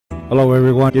Hello,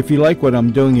 everyone. If you like what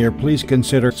I'm doing here, please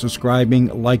consider subscribing,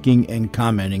 liking, and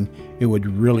commenting. It would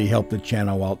really help the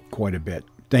channel out quite a bit.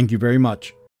 Thank you very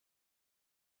much.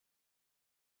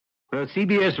 The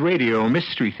CBS Radio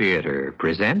Mystery Theater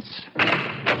presents...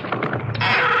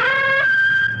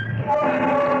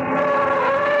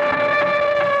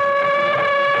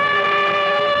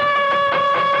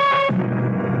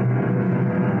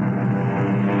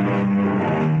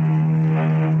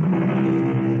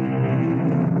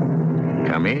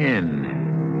 Come in.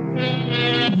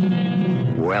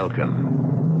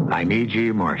 Welcome. I'm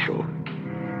E.G. Marshall.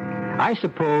 I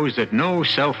suppose that no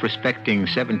self-respecting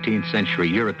 17th century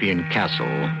European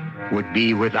castle would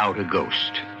be without a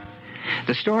ghost.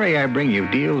 The story I bring you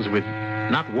deals with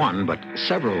not one, but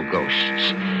several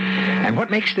ghosts. And what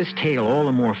makes this tale all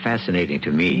the more fascinating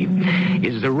to me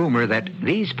is the rumor that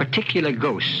these particular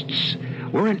ghosts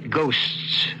weren't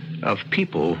ghosts of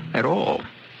people at all.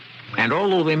 And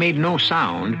although they made no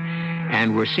sound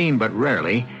and were seen but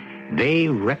rarely, they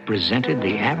represented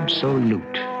the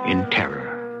absolute in terror.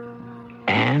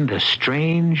 And a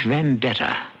strange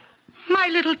vendetta. My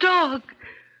little dog.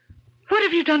 What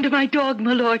have you done to my dog,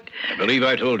 my lord? I believe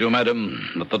I told you, madam,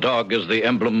 that the dog is the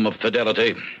emblem of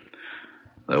fidelity.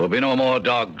 There will be no more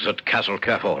dogs at Castle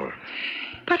Kerfol.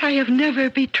 But I have never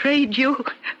betrayed you.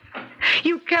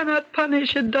 You cannot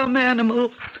punish a dumb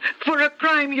animal for a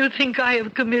crime you think I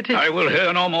have committed. I will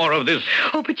hear no more of this.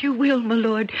 Oh, but you will, my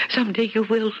lord. Someday you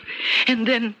will. And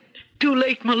then, too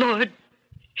late, my lord.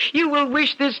 You will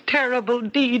wish this terrible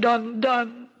deed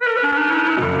undone.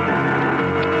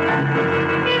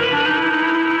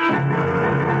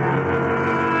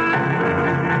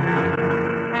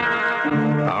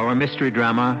 Our mystery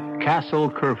drama, Castle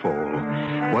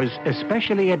Kerfol, was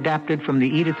especially adapted from the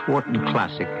Edith Wharton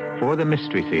classic for the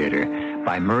Mystery Theater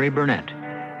by Murray Burnett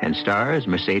and stars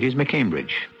Mercedes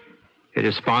McCambridge. It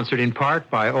is sponsored in part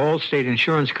by all state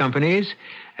insurance companies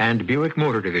and Buick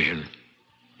Motor Division.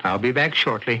 I'll be back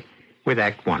shortly with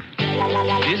Act One.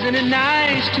 Isn't it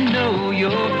nice to know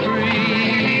you're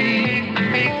free?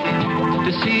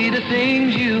 To see the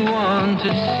things you want to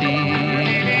see.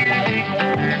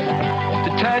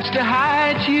 To touch the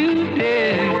heights you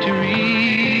dare to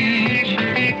reach.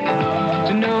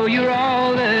 To know you're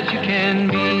all that you can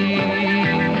be.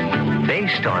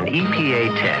 Based on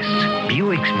EPA tests,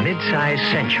 Buick's midsize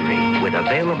Century with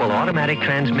available automatic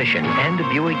transmission and a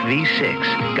Buick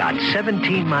V6 got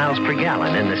 17 miles per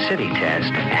gallon in the city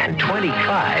test and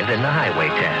 25 in the highway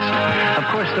test. Of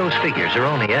course, those figures are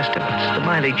only estimates. The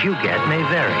mileage you get may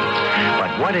vary.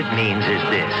 But what it means is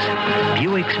this.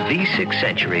 Buick's V6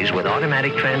 Centuries with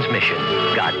automatic transmission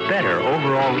got better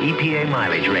overall EPA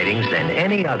mileage ratings than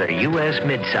any other U.S.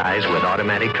 midsize with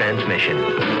automatic transmission.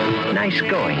 Nice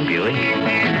going, Buick.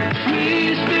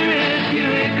 Free spirit,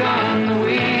 Buick on the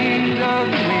wings of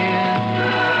the wind.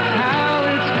 How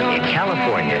it's going. In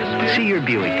California, see your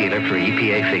Buick dealer for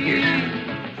EPA figures.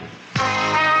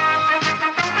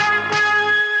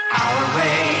 Our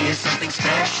way is something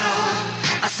special,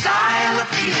 a style of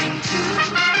feeling too.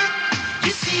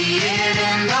 You see it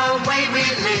in the way we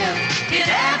live, in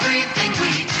everything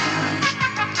we do.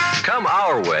 Come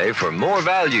our way for more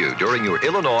value during your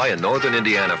Illinois and Northern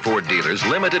Indiana Ford dealers'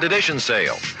 limited edition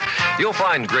sale. You'll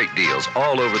find great deals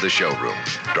all over the showroom.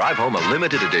 Drive home a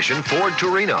limited edition Ford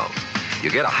Torino.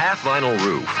 You get a half vinyl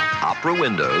roof, opera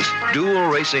windows, dual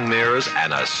racing mirrors,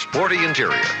 and a sporty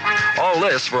interior. All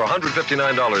this for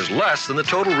 $159 less than the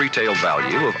total retail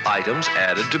value of items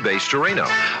added to base Torino,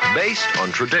 based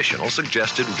on traditional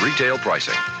suggested retail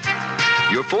pricing.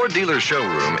 Your Ford dealer's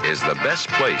showroom is the best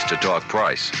place to talk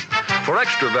price. For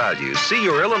extra value, see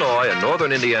your Illinois and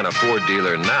Northern Indiana Ford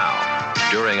dealer now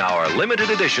during our limited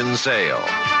edition sale.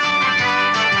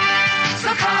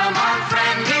 So come on,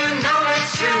 friend, you know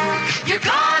it's true. You're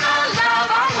gonna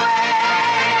love our way.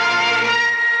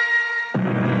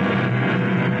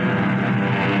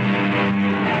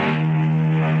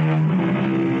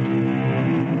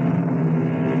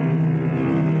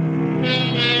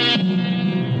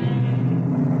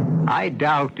 I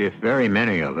doubt if very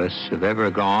many of us have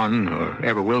ever gone or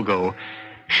ever will go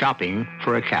shopping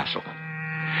for a castle.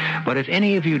 But if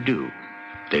any of you do,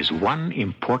 there's one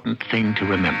important thing to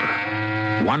remember,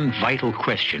 one vital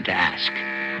question to ask.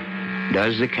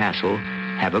 Does the castle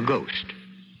have a ghost?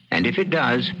 And if it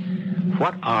does,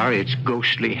 what are its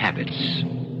ghostly habits?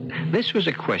 This was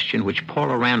a question which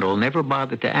Paula Randall never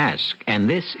bothered to ask, and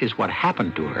this is what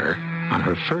happened to her on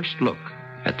her first look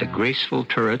at the graceful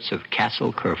turrets of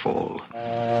Castle Kerfol.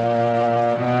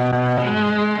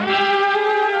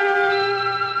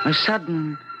 A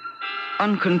sudden,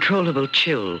 uncontrollable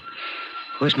chill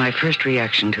was my first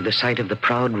reaction to the sight of the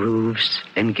proud roofs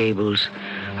and gables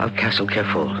of Castle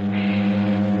Kerfol.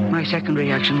 My second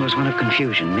reaction was one of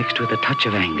confusion mixed with a touch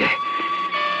of anger.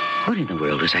 What in the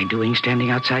world was I doing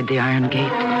standing outside the iron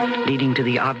gate, leading to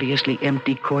the obviously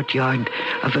empty courtyard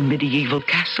of a medieval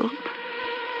castle?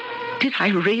 Did I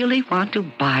really want to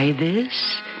buy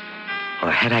this?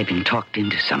 Or had I been talked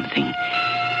into something?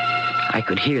 I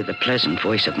could hear the pleasant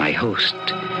voice of my host,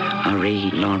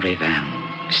 Henri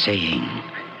Lanrivan, saying,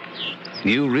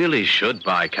 You really should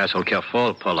buy Castle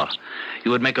Kerfol, Paula.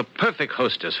 You would make a perfect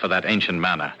hostess for that ancient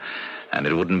manor. And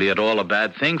it wouldn't be at all a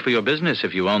bad thing for your business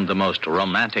if you owned the most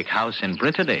romantic house in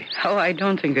Brittany. Oh, I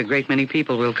don't think a great many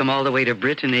people will come all the way to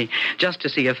Brittany just to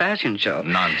see a fashion show.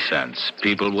 Nonsense.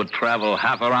 People would travel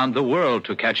half around the world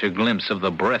to catch a glimpse of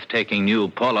the breathtaking new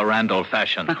Paula Randall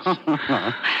fashions.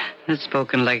 That's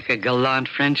spoken like a gallant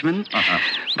Frenchman,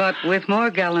 but with more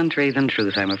gallantry than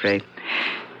truth, I'm afraid.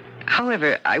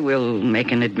 However, I will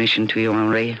make an admission to you,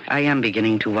 Henri. I am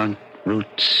beginning to want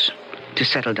roots. To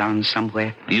settle down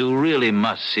somewhere. You really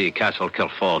must see Castle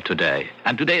Kerfol today.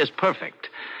 And today is perfect.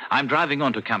 I'm driving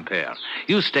on to Quimper.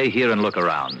 You stay here and look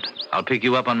around. I'll pick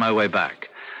you up on my way back.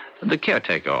 The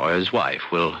caretaker or his wife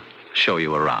will show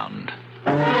you around.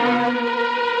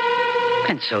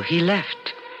 And so he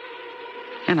left.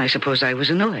 And I suppose I was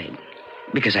annoyed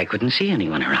because I couldn't see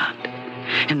anyone around.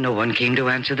 And no one came to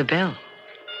answer the bell.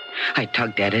 I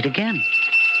tugged at it again.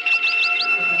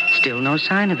 Still no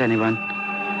sign of anyone.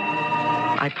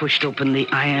 I pushed open the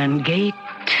iron gate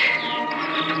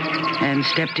and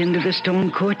stepped into the stone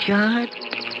courtyard.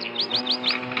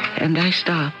 And I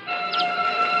stopped.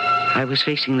 I was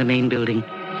facing the main building.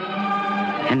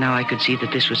 And now I could see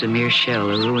that this was a mere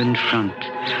shell, a ruined front,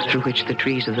 through which the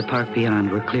trees of the park beyond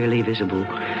were clearly visible.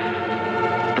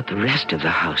 But the rest of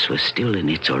the house was still in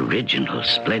its original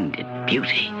splendid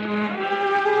beauty.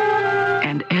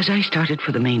 And as I started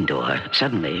for the main door,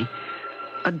 suddenly,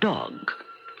 a dog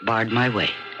barred my way.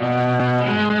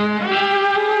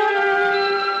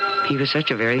 He was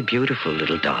such a very beautiful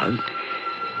little dog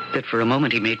that for a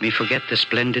moment he made me forget the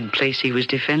splendid place he was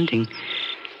defending.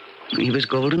 He was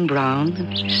golden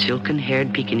brown,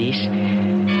 silken-haired Pekingese,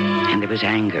 and there was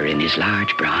anger in his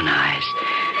large brown eyes.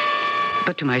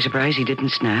 But to my surprise, he didn't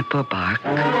snap or bark.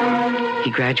 He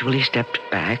gradually stepped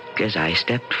back as I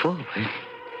stepped forward.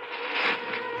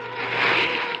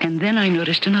 And then I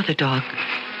noticed another dog.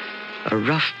 A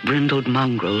rough, brindled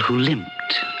mongrel who limped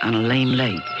on a lame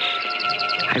leg.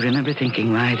 I remember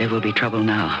thinking, why, there will be trouble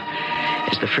now,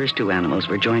 as the first two animals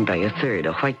were joined by a third,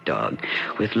 a white dog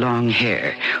with long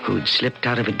hair who'd slipped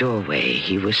out of a doorway.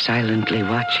 He was silently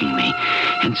watching me,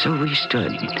 and so we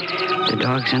stood, the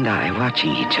dogs and I,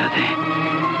 watching each other.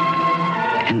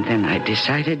 And then I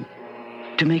decided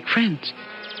to make friends.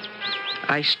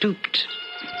 I stooped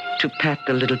to pat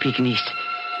the little Pekingese.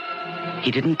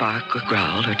 He didn't bark or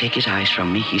growl or take his eyes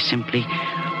from me. He simply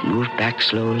moved back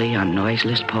slowly on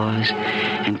noiseless paws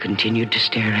and continued to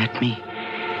stare at me,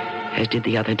 as did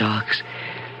the other dogs.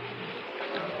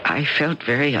 I felt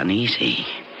very uneasy,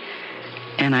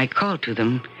 and I called to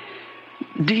them,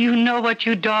 Do you know what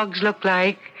you dogs look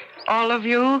like? All of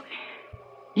you?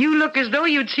 You look as though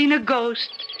you'd seen a ghost.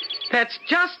 That's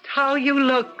just how you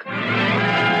look.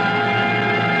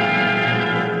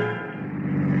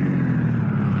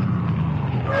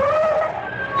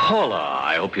 Paula,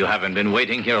 I hope you haven't been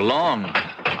waiting here long.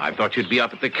 I thought you'd be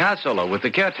up at the castle or with the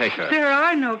caretaker. There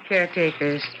are no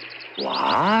caretakers.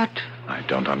 What? I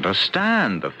don't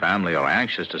understand. The family are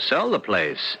anxious to sell the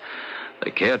place.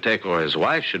 The caretaker or his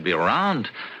wife should be around.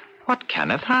 What can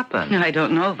have happened? I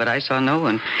don't know, but I saw no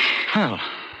one. Well,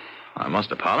 I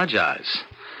must apologize.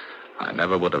 I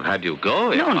never would have had you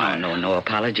go if No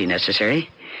apology necessary.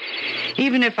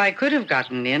 Even if I could have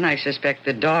gotten in, I suspect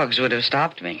the dogs would have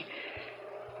stopped me.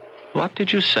 What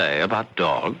did you say about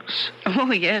dogs?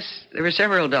 Oh, yes. There were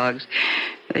several dogs.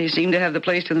 They seemed to have the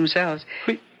place to themselves.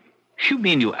 You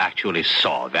mean you actually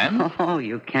saw them? Oh,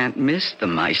 you can't miss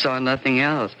them. I saw nothing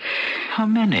else. How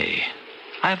many?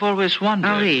 I've always wondered.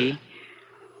 Henri,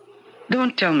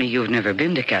 don't tell me you've never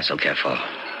been to Castle Kerfol.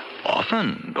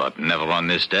 Often, but never on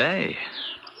this day.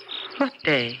 What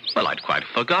day? Well, I'd quite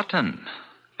forgotten.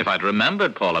 If I'd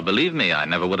remembered, Paula, believe me, I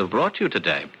never would have brought you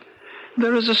today.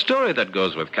 There is a story that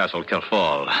goes with Castle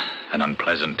Kerfol, an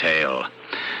unpleasant tale.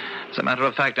 As a matter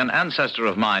of fact, an ancestor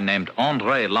of mine named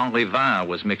André Lanrivan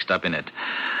was mixed up in it.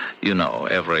 You know,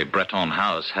 every Breton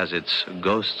house has its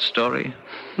ghost story.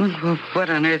 Well, what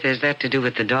on earth has that to do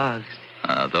with the dogs?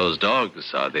 Those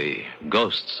dogs are the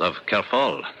ghosts of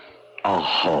Kerfol.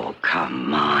 Oh,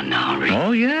 come on, Henri.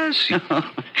 Oh, yes.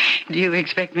 Do you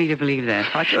expect me to believe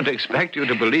that? I don't expect you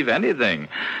to believe anything.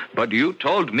 But you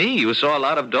told me you saw a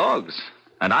lot of dogs.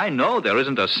 And I know there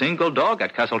isn't a single dog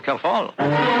at Castle Kerfol.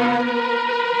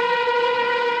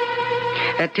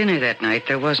 At dinner that night,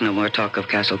 there was no more talk of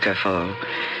Castle Kerfol.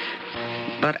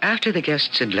 But after the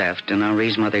guests had left and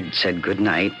Henri's mother had said good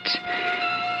night,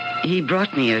 he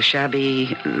brought me a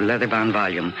shabby leather-bound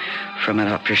volume from an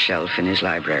upper shelf in his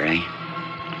library.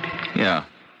 Yeah,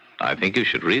 I think you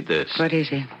should read this. What is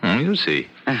it? You see.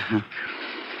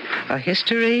 A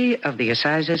history of the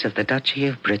assizes of the Duchy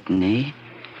of Brittany,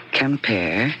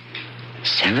 Quimper,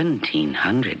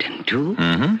 1702.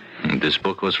 Mm-hmm. This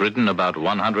book was written about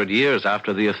 100 years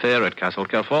after the affair at Castle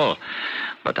Kerfol.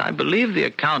 But I believe the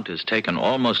account is taken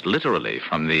almost literally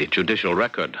from the judicial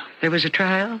record. There was a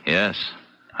trial? Yes,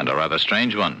 and a rather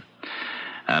strange one.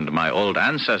 And my old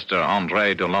ancestor,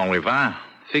 André de Lanrivain,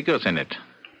 figures in it.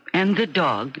 And the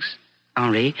dogs,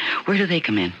 Henri, where do they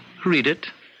come in? Read it.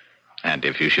 And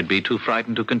if you should be too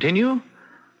frightened to continue,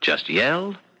 just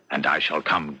yell, and I shall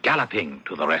come galloping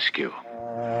to the rescue.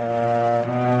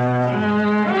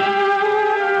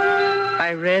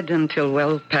 I read until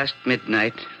well past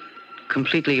midnight,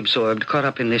 completely absorbed, caught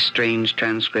up in this strange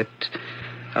transcript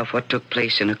of what took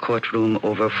place in a courtroom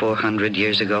over 400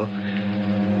 years ago.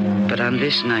 But on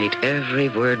this night, every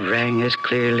word rang as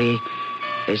clearly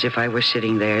as if I were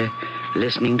sitting there,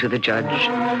 listening to the judge,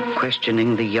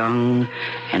 questioning the young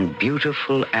and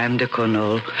beautiful Anne de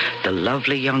Cornol, the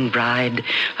lovely young bride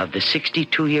of the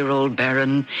 62-year-old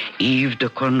Baron Yves de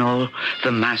Cornol,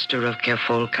 the master of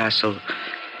Kerfol Castle.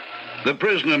 The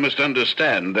prisoner must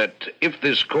understand that if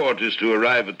this court is to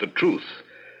arrive at the truth,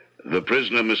 the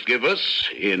prisoner must give us,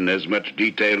 in as much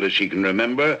detail as she can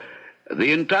remember,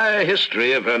 the entire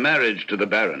history of her marriage to the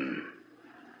Baron.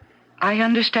 I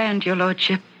understand, your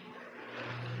lordship.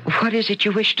 What is it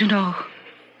you wish to know?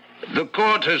 The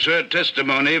court has heard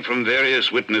testimony from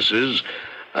various witnesses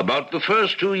about the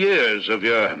first 2 years of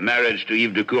your marriage to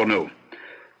Yves de Cornol.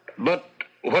 But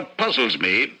what puzzles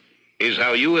me is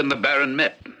how you and the Baron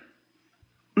met.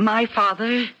 My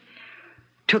father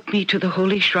took me to the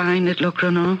holy shrine at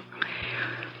Locronan.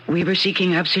 We were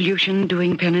seeking absolution,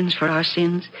 doing penance for our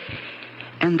sins.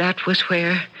 And that was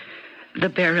where the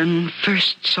Baron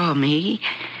first saw me.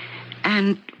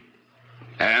 And?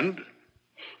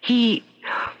 He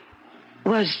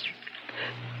was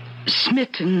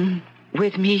smitten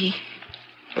with me.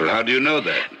 Well, how do you know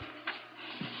that?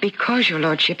 Because, your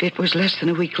lordship, it was less than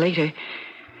a week later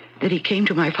that he came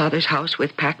to my father's house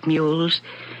with packed mules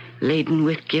laden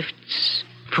with gifts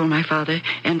for my father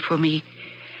and for me.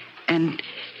 And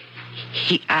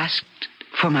he asked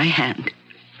for my hand.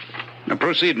 Now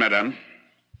proceed, madame.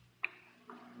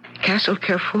 Castle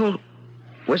Kerfol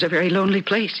was a very lonely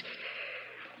place.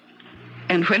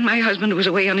 And when my husband was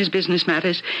away on his business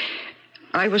matters,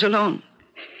 I was alone.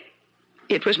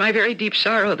 It was my very deep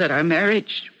sorrow that our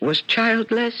marriage was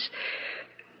childless,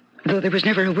 though there was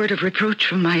never a word of reproach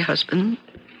from my husband.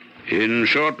 In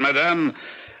short, madame,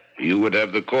 you would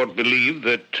have the court believe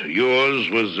that yours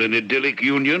was an idyllic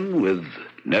union with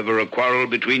never a quarrel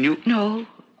between you? No,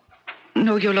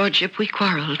 your lordship, we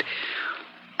quarreled,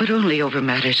 but only over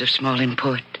matters of small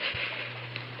import.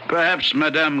 Perhaps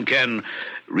madame can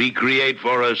recreate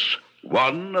for us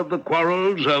one of the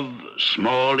quarrels of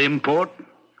small import?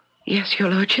 Yes, your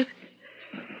lordship.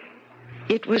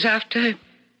 It was after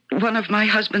one of my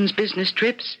husband's business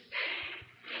trips.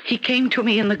 He came to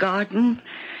me in the garden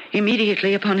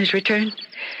immediately upon his return.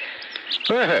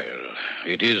 Well,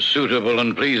 it is suitable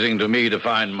and pleasing to me to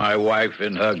find my wife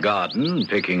in her garden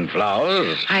picking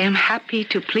flowers. I am happy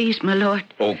to please my lord.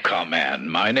 Oh, come, Anne.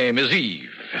 My name is Eve.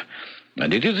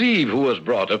 And it is Eve who has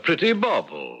brought a pretty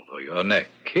bauble for your neck.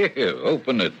 Here,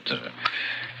 open it.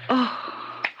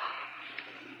 Oh,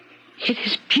 it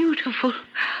is beautiful.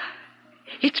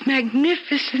 It's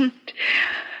magnificent.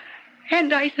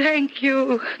 And I thank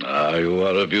you. Ah, you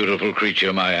are a beautiful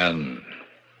creature, my Anne.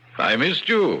 I missed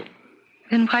you.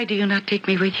 Then why do you not take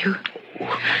me with you?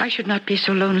 I should not be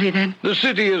so lonely then. The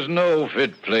city is no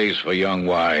fit place for young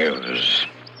wives.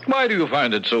 Why do you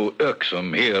find it so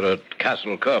irksome here at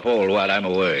Castle Kerfol while I'm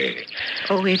away?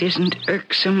 Oh, it isn't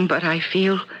irksome, but I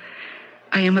feel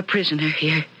I am a prisoner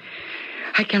here.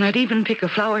 I cannot even pick a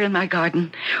flower in my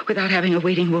garden without having a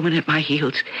waiting woman at my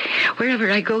heels.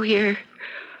 Wherever I go here,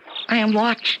 I am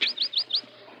watched.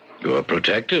 You are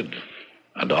protected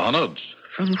and honored.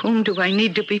 From whom do I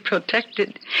need to be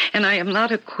protected? And I am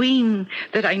not a queen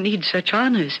that I need such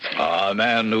honors. A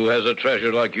man who has a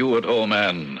treasure like you at home,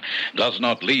 Anne, does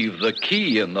not leave the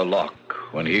key in the lock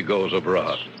when he goes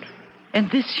abroad. And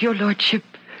this, your lordship,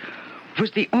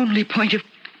 was the only point of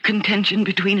contention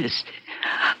between us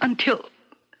until...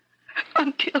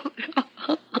 I'm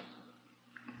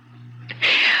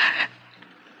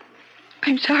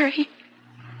sorry.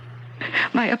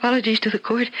 My apologies to the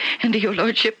court and to your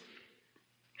lordship.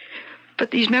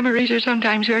 But these memories are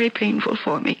sometimes very painful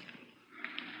for me.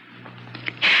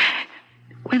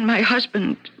 When my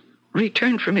husband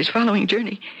returned from his following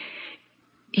journey,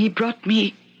 he brought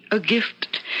me a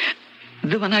gift,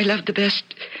 the one I loved the best.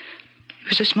 It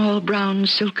was a small brown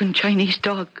silken Chinese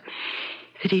dog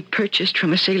that he'd purchased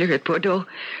from a sailor at Bordeaux.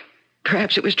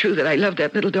 Perhaps it was true that I loved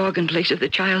that little dog in place of the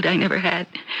child I never had.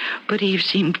 But Eve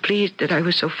seemed pleased that I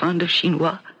was so fond of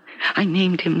Chinois. I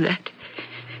named him that.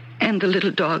 And the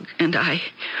little dog and I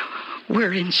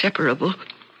were inseparable.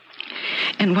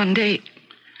 And one day,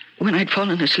 when I'd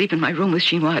fallen asleep in my room with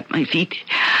Chinois at my feet,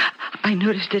 I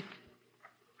noticed it.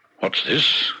 What's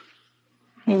this?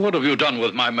 What have you done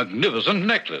with my magnificent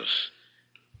necklace?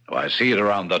 Do I see it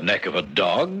around the neck of a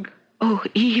dog? Oh,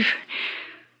 Eve,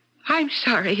 I'm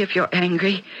sorry if you're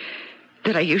angry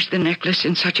that I used the necklace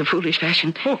in such a foolish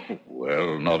fashion. Oh,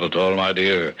 well, not at all, my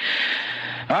dear.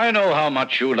 I know how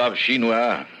much you love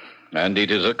Chinois, and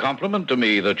it is a compliment to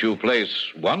me that you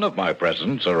place one of my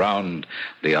presents around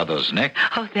the other's neck.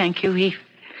 Oh, thank you, Eve.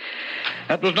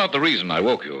 That was not the reason I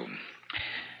woke you.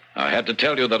 I had to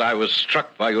tell you that I was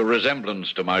struck by your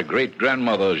resemblance to my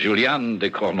great-grandmother, Juliane de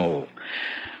Corneau,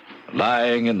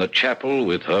 lying in the chapel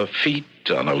with her feet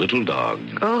on a little dog.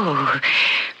 Oh.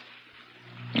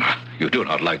 You do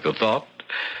not like the thought?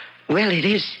 Well, it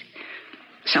is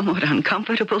somewhat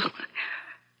uncomfortable.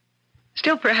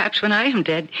 Still, perhaps when I am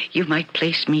dead, you might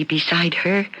place me beside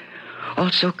her,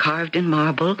 also carved in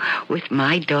marble, with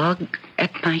my dog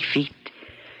at my feet.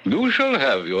 You shall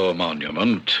have your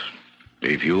monument,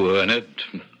 if you earn it.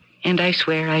 And I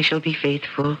swear I shall be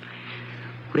faithful,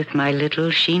 with my little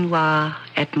Chinois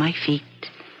at my feet.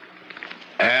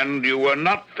 And you were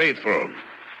not faithful.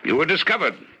 You were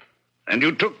discovered. And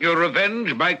you took your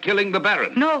revenge by killing the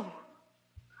Baron. No.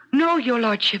 No, your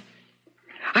lordship.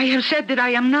 I have said that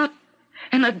I am not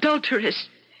an adulteress.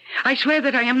 I swear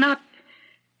that I am not.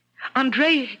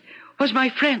 André was my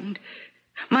friend,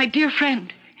 my dear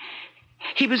friend.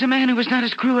 He was a man who was not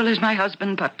as cruel as my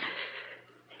husband, but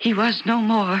he was no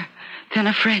more than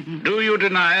a friend. Do you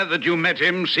deny that you met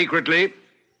him secretly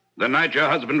the night your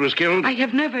husband was killed? I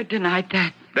have never denied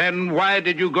that. Then why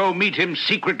did you go meet him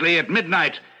secretly at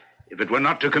midnight, if it were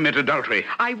not to commit adultery?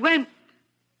 I went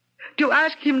to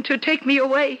ask him to take me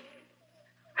away,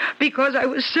 because I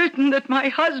was certain that my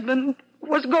husband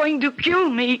was going to kill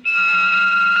me.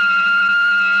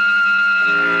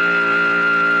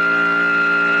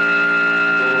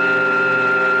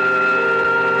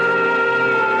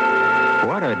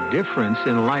 What a difference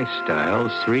in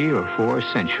lifestyles 3 or 4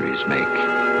 centuries make.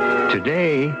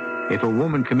 Today, if a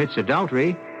woman commits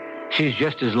adultery, she's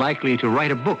just as likely to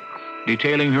write a book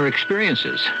detailing her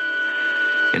experiences.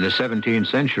 In the 17th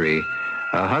century,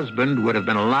 a husband would have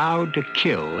been allowed to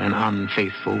kill an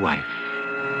unfaithful wife.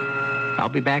 I'll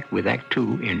be back with Act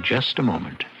 2 in just a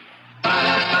moment.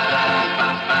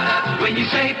 When you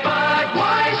say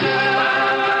Budweiser,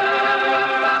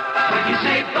 when you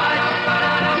say Bud,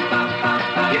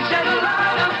 you said a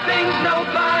lot of things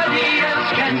nobody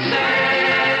else can say.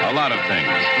 A lot of things,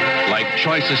 like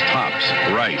choicest hops,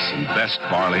 rice, and best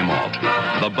barley malt.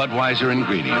 The Budweiser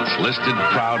ingredients listed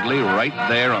proudly right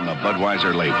there on the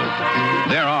Budweiser label.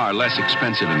 There are less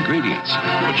expensive ingredients,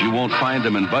 but you won't find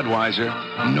them in Budweiser.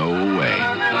 No way.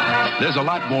 There's a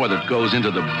lot more that goes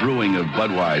into the brewing of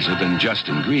Budweiser than just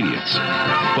ingredients.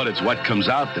 But it's what comes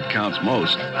out that counts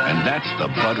most, and that's the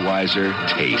Budweiser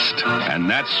taste. And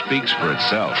that speaks for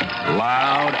itself,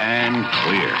 loud and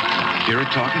clear. Hear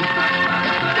it talking?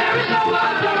 There is no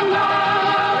other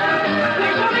one.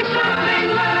 There's only something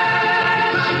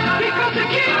less. Because the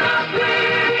king of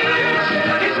beers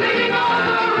is leading all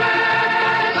the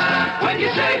rest. When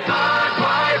you say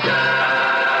Budweiser,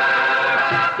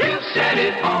 you've said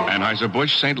it all.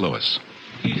 Anheuser-Busch, St. Louis.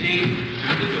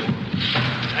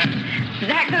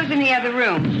 Zach goes in the other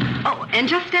room. Oh, and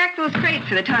just stack those crates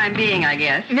for the time being, I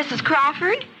guess. Mrs.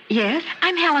 Crawford? Yes?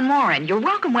 I'm Helen Warren, your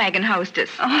welcome wagon hostess.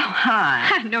 Oh, hi.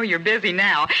 I know you're busy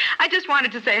now. I just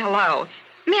wanted to say hello.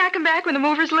 May I come back when the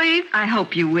movers leave? I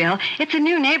hope you will. It's a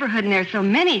new neighborhood, and there's so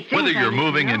many things. Whether you're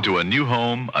moving into a new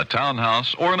home, a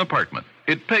townhouse, or an apartment,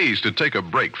 it pays to take a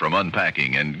break from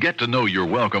unpacking and get to know your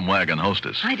welcome wagon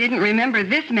hostess. I didn't remember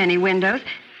this many windows.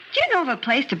 Do you know of a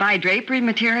place to buy drapery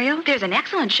material? There's an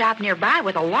excellent shop nearby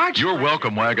with a large... Your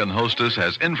welcome wagon hostess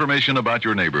has information about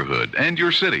your neighborhood and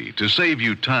your city to save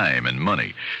you time and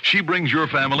money. She brings your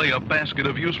family a basket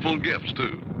of useful gifts,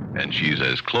 too. and she's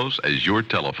as close as your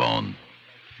telephone.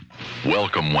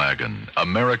 Welcome Wagon,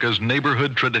 America's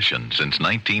neighborhood tradition since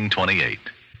 1928.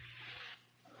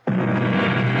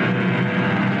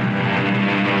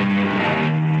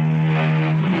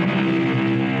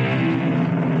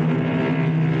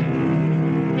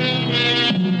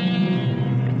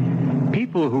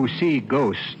 People who see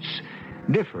ghosts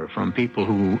differ from people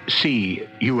who see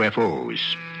UFOs.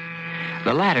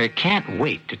 The latter can't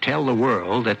wait to tell the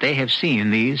world that they have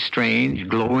seen these strange,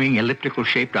 glowing,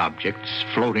 elliptical-shaped objects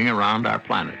floating around our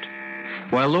planet,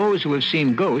 while those who have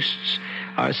seen ghosts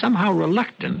are somehow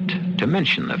reluctant to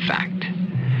mention the fact.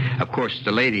 Of course,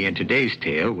 the lady in today's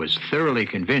tale was thoroughly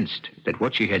convinced that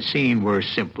what she had seen were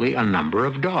simply a number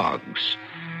of dogs,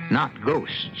 not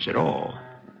ghosts at all.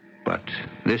 But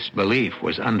this belief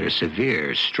was under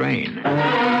severe strain.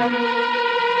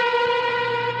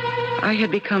 I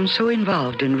had become so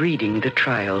involved in reading the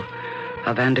trial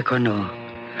of Anne de Corneau,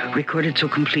 recorded so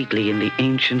completely in the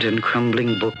ancient and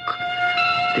crumbling book,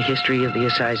 The History of the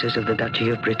Assizes of the Duchy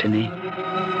of Brittany,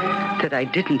 that I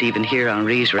didn't even hear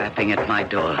Henri's rapping at my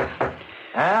door.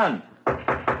 Anne?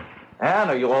 Anne,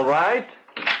 are you all right?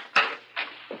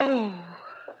 Oh,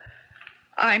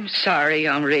 I'm sorry,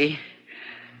 Henri.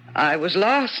 I was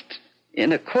lost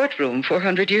in a courtroom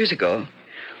 400 years ago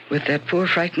with that poor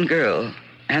frightened girl,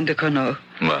 Anne de Corneau.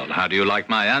 Well, how do you like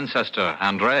my ancestor,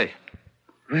 André?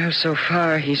 Well, so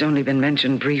far he's only been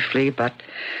mentioned briefly, but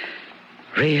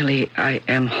really I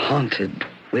am haunted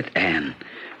with Anne,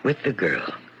 with the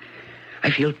girl.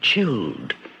 I feel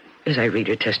chilled as I read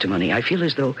her testimony. I feel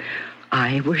as though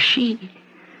I were she,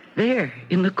 there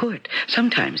in the court.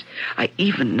 Sometimes I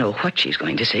even know what she's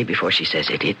going to say before she says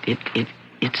it.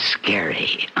 It's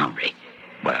scary, Henri.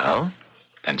 Well,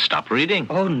 then stop reading.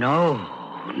 Oh, no,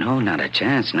 not a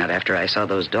chance. Not after I saw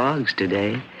those dogs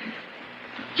today.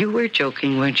 You were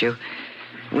joking, weren't you,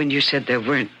 when you said there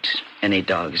weren't any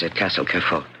dogs at Castle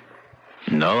Kerfol?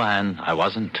 No, Anne, I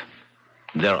wasn't.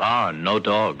 There are no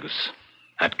dogs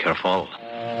at Kerfol.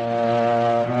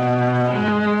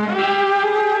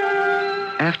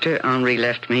 After Henri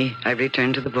left me, I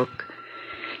returned to the book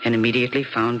and immediately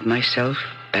found myself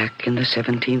back in the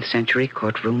 17th century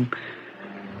courtroom,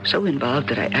 so involved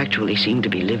that I actually seemed to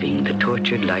be living the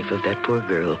tortured life of that poor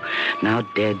girl, now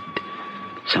dead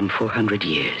some 400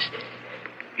 years.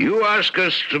 You ask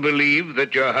us to believe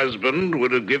that your husband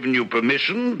would have given you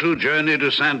permission to journey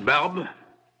to St. Barbe?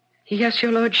 Yes,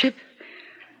 your lordship.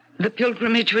 The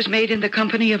pilgrimage was made in the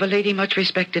company of a lady much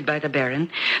respected by the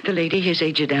Baron. The lady, his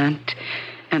aged aunt,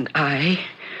 and I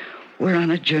were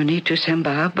on a journey to St.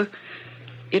 Barbe.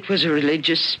 It was a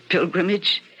religious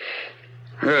pilgrimage.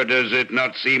 Does it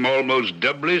not seem almost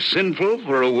doubly sinful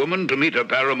for a woman to meet her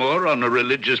paramour on a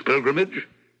religious pilgrimage?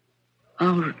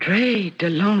 André de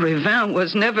Lanrivain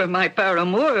was never my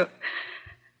paramour.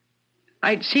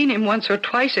 I'd seen him once or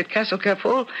twice at Castle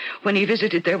Kerfol when he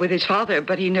visited there with his father,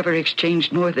 but he never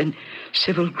exchanged more than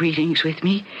civil greetings with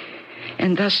me.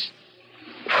 And thus,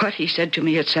 what he said to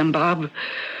me at St. Barbe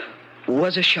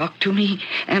was a shock to me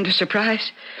and a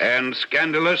surprise. And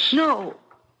scandalous? No,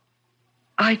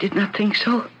 I did not think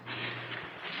so.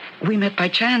 We met by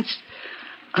chance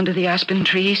under the aspen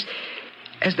trees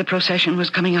as the procession was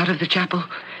coming out of the chapel.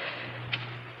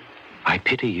 I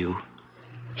pity you,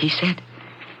 he said.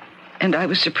 And I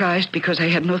was surprised because I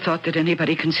had no thought that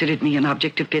anybody considered me an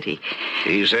object of pity.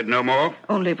 He said no more?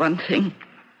 Only one thing.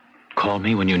 Call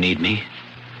me when you need me,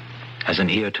 as an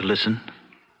ear to listen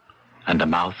and a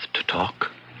mouth to talk.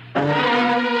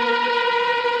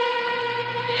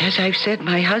 As I've said,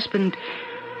 my husband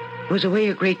was away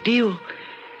a great deal.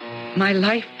 My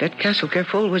life at Castle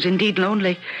Kerfol was indeed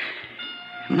lonely.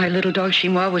 My little dog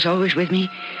Chime was always with me,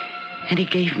 and he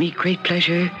gave me great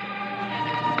pleasure.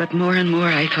 But more and more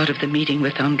I thought of the meeting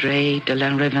with André de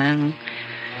Lanrivain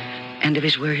and of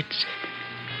his words.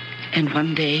 And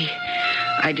one day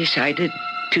I decided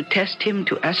to test him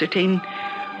to ascertain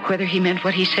whether he meant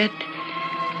what he said.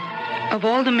 Of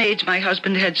all the maids my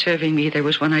husband had serving me, there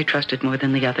was one I trusted more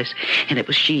than the others, and it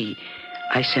was she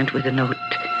I sent with a note,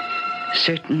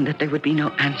 certain that there would be no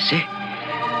answer.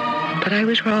 But I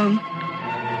was wrong,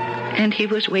 and he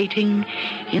was waiting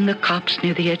in the copse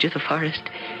near the edge of the forest,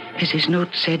 as his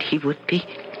note said he would be.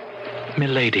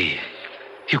 Milady,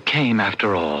 you came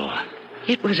after all.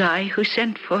 It was I who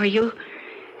sent for you,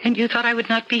 and you thought I would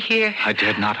not be here. I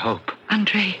dared not hope.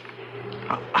 André.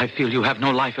 I feel you have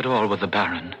no life at all with the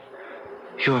Baron.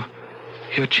 Your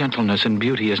gentleness and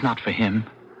beauty is not for him.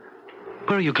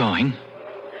 Where are you going?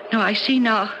 No, I see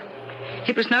now.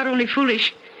 It was not only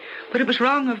foolish, but it was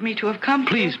wrong of me to have come.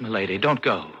 Please, milady, don't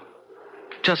go.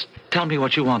 Just tell me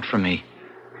what you want from me,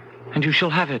 and you shall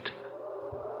have it.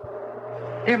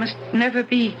 There must never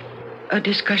be a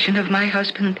discussion of my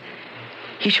husband.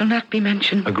 He shall not be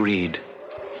mentioned. Agreed.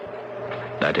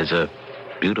 That is a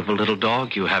beautiful little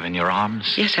dog you have in your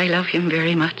arms. Yes, I love him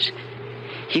very much.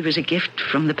 He was a gift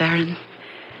from the Baron.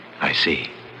 I see.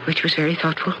 Which was very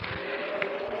thoughtful.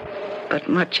 But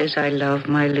much as I love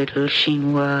my little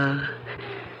chinois,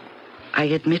 I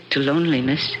admit to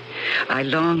loneliness. I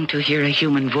long to hear a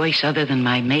human voice other than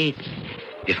my maid's.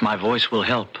 If my voice will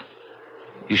help,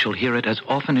 you shall hear it as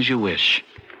often as you wish.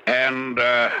 And,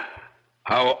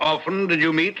 how often did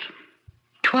you meet?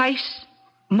 Twice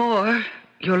more,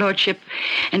 your lordship,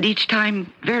 and each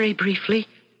time very briefly.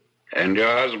 And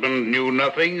your husband knew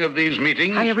nothing of these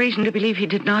meetings? I have reason to believe he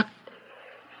did not.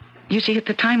 You see, at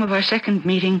the time of our second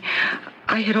meeting,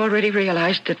 I had already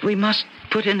realized that we must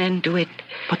put an end to it.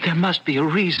 But there must be a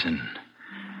reason.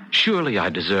 Surely I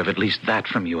deserve at least that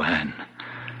from you, Anne.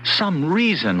 Some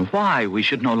reason why we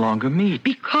should no longer meet.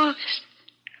 Because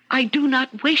I do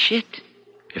not wish it.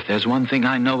 If there's one thing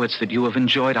I know, it's that you have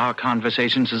enjoyed our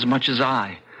conversations as much as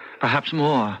I. Perhaps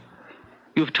more.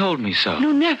 You've told me so.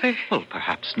 No, never. Well,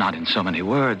 perhaps not in so many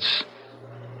words.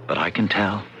 But I can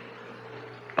tell.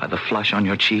 By the flush on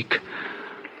your cheek,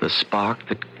 the spark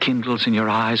that kindles in your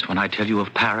eyes when I tell you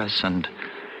of Paris and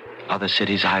other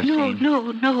cities I've seen.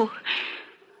 No.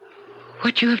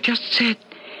 What you have just said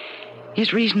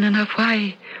is reason enough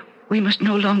why we must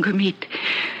no longer meet.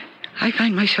 I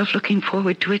find myself looking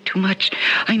forward to it too much.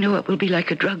 I know it will be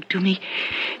like a drug to me.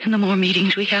 And the more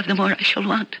meetings we have, the more I shall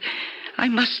want. I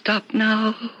must stop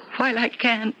now while I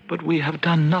can. But we have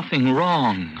done nothing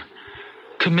wrong.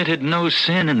 Committed no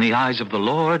sin in the eyes of the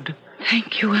Lord.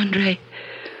 Thank you, Andre,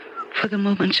 for the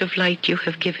moments of light you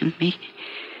have given me.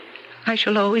 I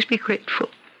shall always be grateful.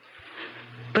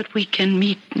 But we can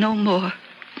meet no more.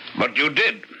 But you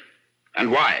did.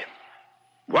 And why?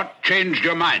 What changed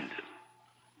your mind?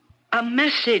 A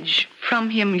message from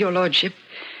him, your lordship,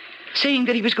 saying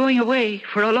that he was going away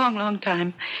for a long, long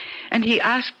time, and he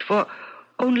asked for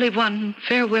only one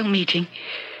farewell meeting.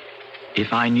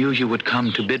 If I knew you would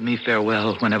come to bid me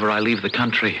farewell whenever I leave the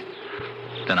country,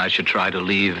 then I should try to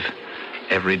leave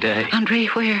every day. Andre,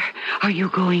 where are you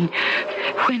going?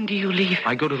 When do you leave?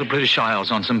 I go to the British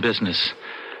Isles on some business,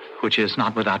 which is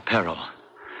not without peril.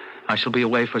 I shall be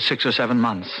away for 6 or 7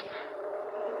 months.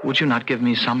 Would you not give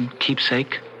me some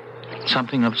keepsake?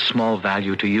 Something of small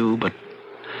value to you, but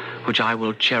which I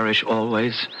will cherish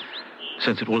always,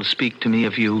 since it will speak to me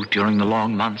of you during the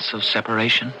long months of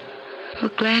separation? Oh,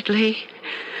 gladly.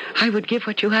 I would give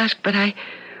what you ask, but I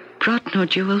brought no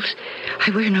jewels.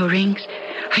 I wear no rings.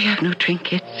 I have no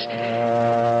trinkets.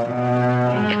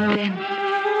 And then,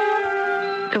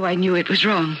 though I knew it was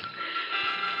wrong,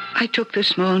 I took the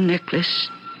small necklace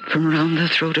from around the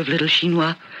throat of little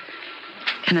Chinois,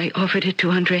 and I offered it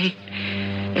to Andre.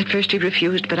 At first he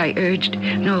refused, but I urged.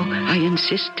 No, I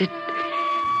insisted.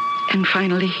 And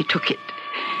finally he took it.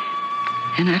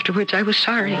 And afterwards I was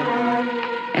sorry.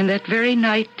 And that very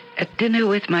night at dinner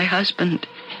with my husband.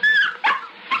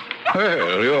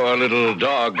 Well, your little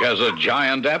dog has a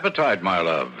giant appetite, my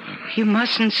love. You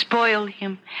mustn't spoil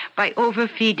him by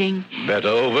overfeeding. Better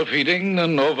overfeeding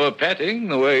than overpetting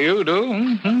the way you do.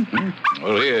 Mm-hmm.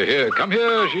 Well, here. Come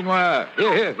here, Chinois.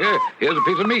 Here. Here's a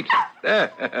piece of meat. There.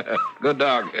 Good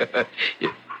dog.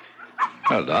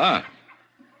 Well,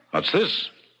 what's this?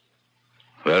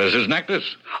 Where is his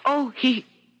necklace? Oh, he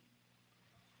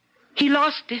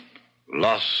lost it.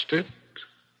 Lost it?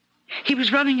 He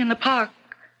was running in the park,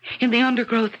 in the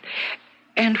undergrowth.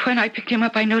 And when I picked him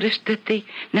up, I noticed that the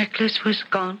necklace was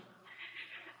gone.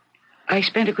 I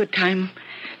spent a good time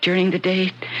during the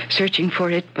day searching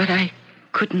for it, but I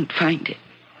couldn't find it.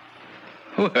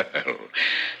 Well,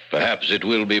 perhaps it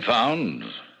will be found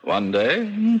one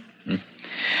day.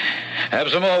 Have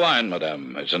some more wine,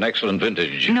 madame. It's an excellent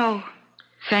vintage. No,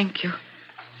 thank you.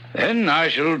 Then I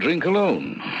shall drink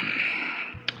alone.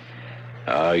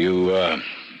 Are you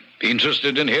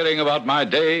interested in hearing about my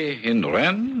day in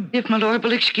Rennes? If my lord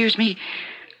will excuse me,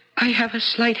 I have a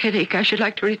slight headache. I should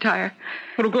like to retire.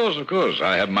 Well, of course.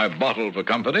 I have my bottle for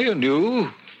company, and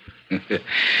you...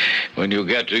 When you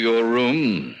get to your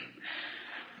room,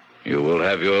 you will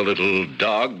have your little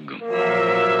dog.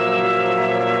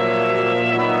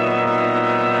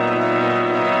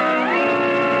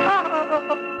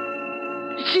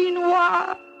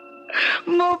 Chinois,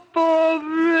 mon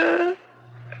pauvre,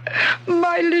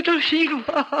 my little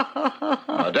Chinois.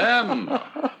 Madame,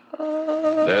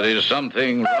 there is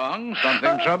something wrong,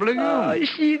 something troubling you. Oh,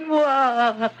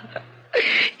 Chinois,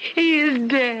 he is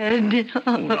dead.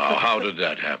 Now, how did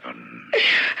that happen?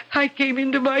 I came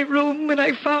into my room and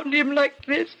I found him like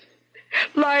this,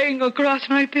 lying across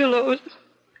my pillows.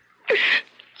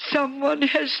 Someone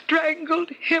has strangled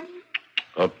him.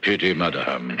 A pity,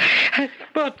 madame.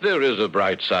 But there is a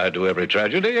bright side to every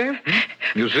tragedy.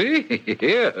 You see,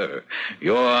 here,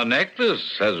 your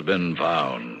necklace has been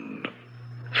found.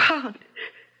 Found?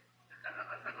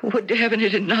 Would to heaven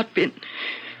it had not been.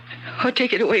 Oh,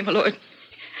 take it away, my lord.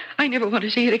 I never want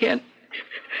to see it again.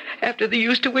 After the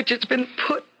use to which it's been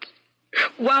put,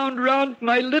 wound round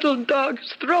my little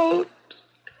dog's throat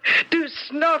to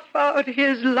snuff out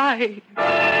his life.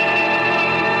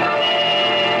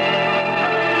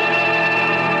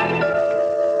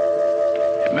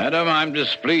 Madam, I'm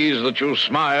displeased that you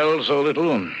smile so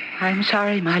little. I'm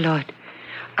sorry, my lord.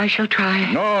 I shall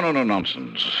try. No,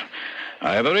 nonsense.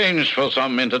 I have arranged for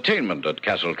some entertainment at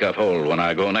Castle Kerfol when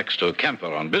I go next to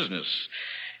Camphor on business.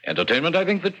 Entertainment, I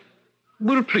think, that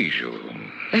will please you.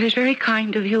 That is very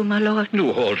kind of you, my lord.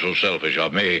 You hold so selfish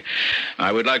of me.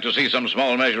 I would like to see some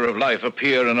small measure of life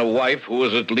appear in a wife who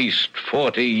is at least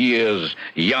 40 years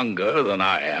younger than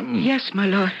I am. Yes, my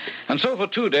lord. And so for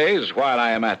 2 days, while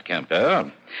I am at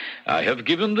Camphor, I have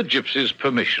given the gypsies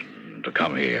permission to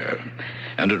come here.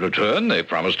 And in return, they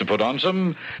promised to put on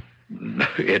some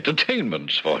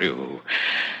entertainments for you.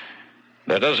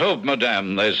 Let us hope,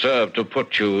 madame, they serve to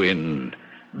put you in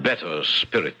better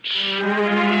spirits.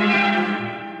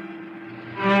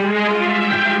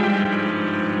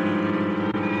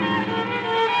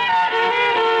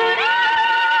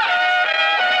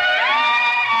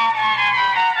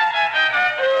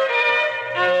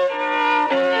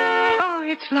 Oh,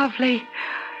 it's lovely.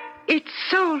 It's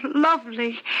so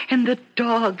lovely. And the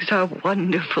dogs are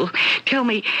wonderful. Tell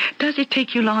me, does it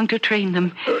take you long to train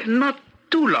them? Not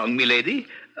too long, milady.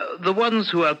 The ones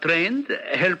who are trained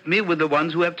help me with the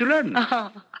ones who have to learn.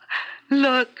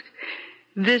 Look,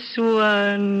 this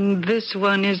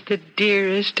one is the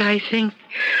dearest, I think.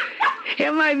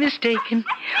 Am I mistaken?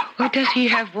 Or does he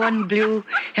have one blue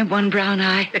and one brown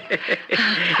eye?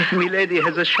 Milady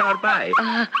has a sharp eye,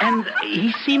 and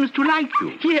he seems to like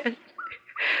you. Yes.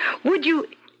 Would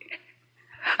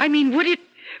it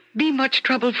be much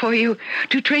trouble for you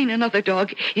to train another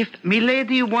dog if...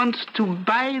 Milady wants to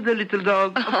buy the little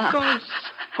dog, of course.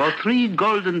 For 3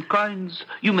 golden coins,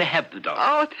 you may have the dog.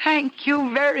 Oh, thank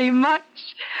you very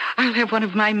much. I'll have one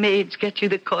of my maids get you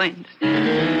the coins.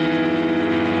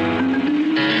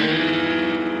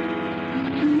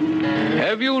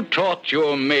 Have you taught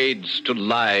your maids to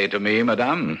lie to me,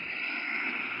 madame?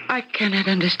 I cannot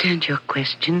understand your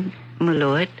question, my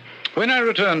lord. When I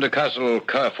returned to Castle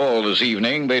Kerfol this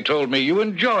evening, they told me you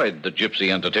enjoyed the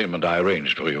gypsy entertainment I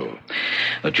arranged for you,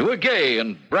 that you were gay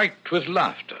and bright with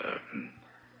laughter.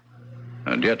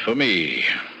 And yet for me,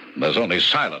 there's only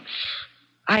silence.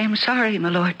 I am sorry, my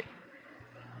lord.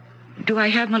 Do I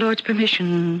have my lord's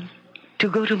permission to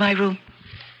go to my room?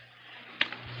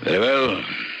 Very well.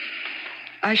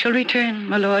 I shall return,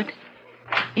 my lord,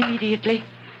 immediately.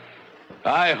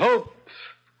 I hope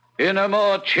in a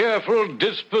more cheerful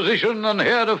disposition than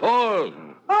heretofore.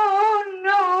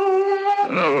 Oh,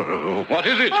 no. What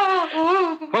is it?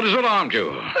 Oh. What has alarmed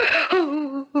you?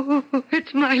 Oh,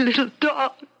 it's my little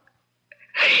dog.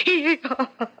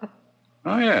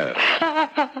 Oh, yes.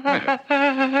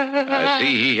 I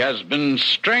see he has been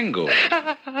strangled.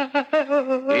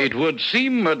 It would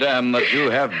seem, madame, that you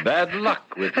have bad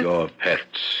luck with your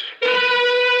pets.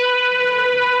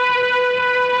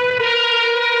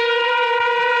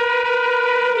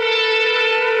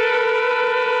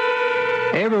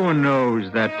 Everyone knows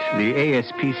that the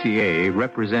ASPCA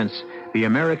represents the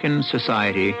American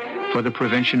Society for the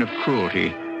Prevention of Cruelty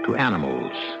to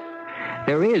Animals.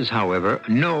 There is, however,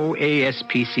 no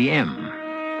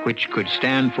ASPCM, which could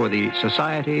stand for the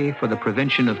Society for the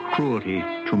Prevention of Cruelty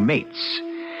to Mates.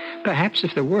 Perhaps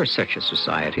if there were such a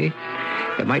society,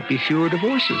 there might be fewer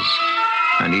divorces,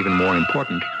 and even more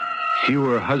important,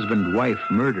 fewer husband-wife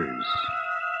murders.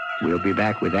 We'll be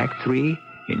back with Act 3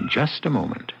 in just a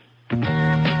moment.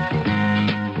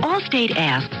 Allstate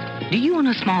asks, do you own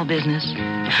a small business?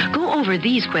 Go over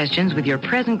these questions with your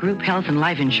present group health and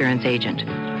life insurance agent.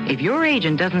 If your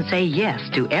agent doesn't say yes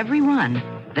to every one,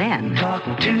 then... Talk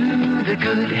to the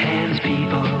good hands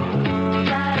people.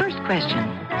 First question.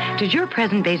 Does your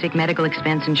present basic medical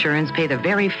expense insurance pay the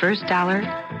very first dollar?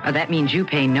 That means you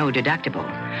pay no deductible.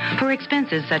 For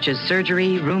expenses such as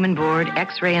surgery, room and board,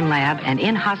 x-ray and lab, and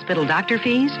in-hospital doctor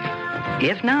fees?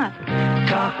 If not...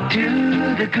 Talk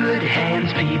to the good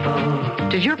hands people.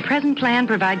 Does your present plan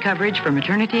provide coverage for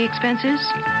maternity expenses?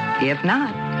 If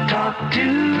not... Talk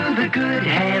to the good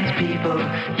hands people.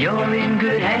 You're in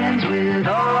good hands with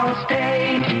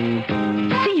Allstate.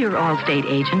 See your Allstate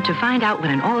agent to find out what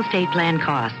an Allstate plan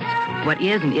costs. what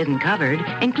is and isn't covered,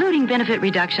 including benefit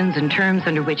reductions and terms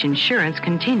under which insurance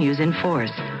continues in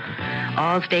force.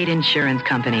 All state insurance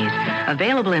companies,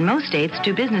 available in most states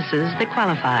to businesses that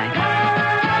qualify.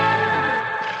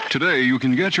 Today, you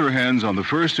can get your hands on the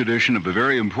first edition of a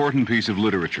very important piece of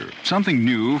literature, something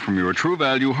new from your True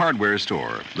Value hardware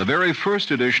store, the very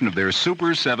first edition of their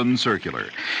Super 7 circular.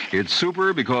 It's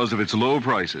super because of its low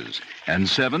prices, and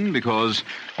 7 because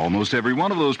almost every one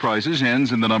of those prices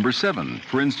ends in the number 7.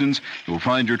 For instance, you'll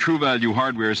find your True Value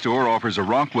hardware store offers a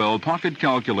Rockwell pocket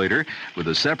calculator with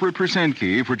a separate percent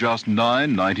key for just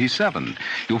 $9.97.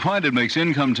 You'll find it makes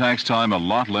income tax time a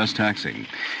lot less taxing.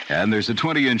 And there's a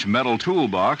 20-inch metal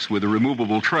toolbox with a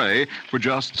removable tray for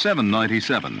just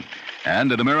 $7.97.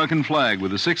 And an American flag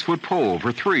with a 6-foot pole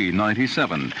for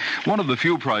 $3.97. One of the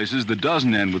few prices that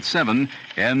doesn't end with 7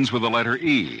 ends with the letter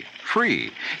E.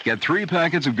 Free. Get 3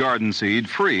 packets of garden seed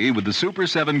free with the Super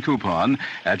 7 coupon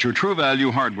at your True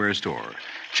Value hardware store.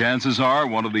 Chances are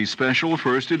one of these special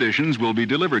first editions will be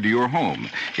delivered to your home.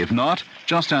 If not,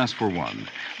 just ask for one.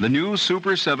 The new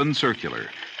Super 7 circular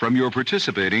from your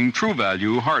participating True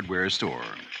Value hardware store.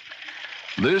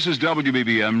 This is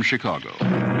WBBM Chicago.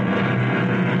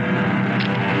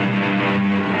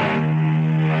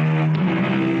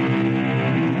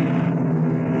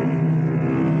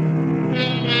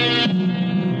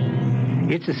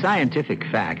 It's a scientific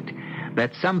fact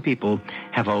that some people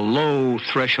have a low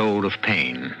threshold of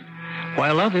pain,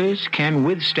 while others can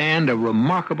withstand a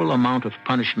remarkable amount of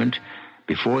punishment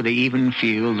before they even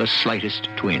feel the slightest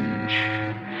twinge.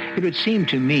 It would seem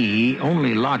to me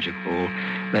only logical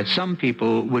that some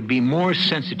people would be more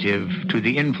sensitive to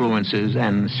the influences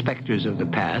and specters of the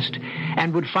past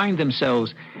and would find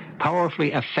themselves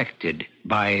powerfully affected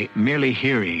by merely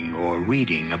hearing or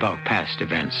reading about past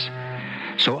events.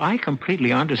 So I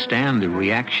completely understand the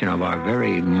reaction of our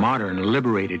very modern,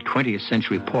 liberated 20th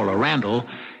century Paula Randall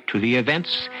to the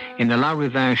events in the La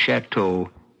Ravin Chateau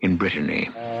in Brittany.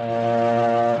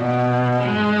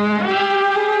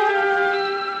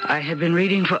 I had been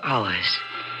reading for hours,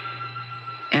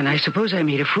 and I suppose I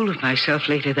made a fool of myself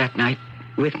later that night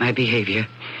with my behavior.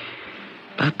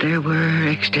 But there were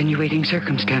extenuating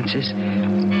circumstances.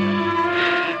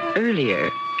 Earlier,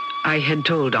 I had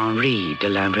told Henri de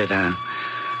Lanrevin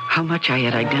how much I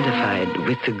had identified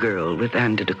with the girl with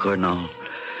Anne de Cournol,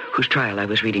 whose trial I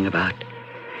was reading about.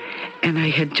 And I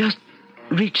had just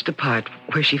reached the part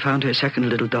where she found her second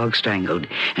little dog strangled,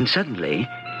 and suddenly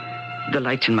the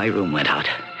lights in my room went out.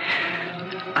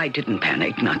 I didn't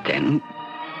panic, not then,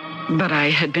 but I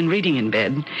had been reading in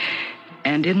bed,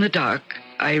 and in the dark,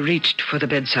 I reached for the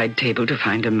bedside table to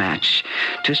find a match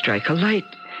to strike a light,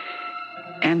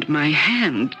 and my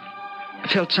hand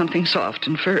felt something soft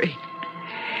and furry.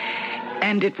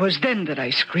 And it was then that I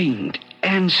screamed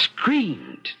and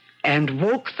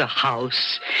woke the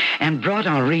house and brought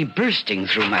Henri bursting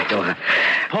through my door.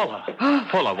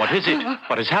 Paula, what is it?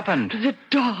 What has happened? The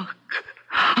dog.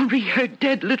 Henri, her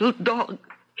dead little dog.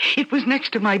 It was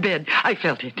next to my bed. I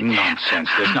felt it. Nonsense.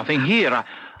 There's nothing here.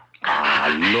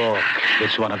 Look.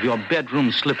 It's one of your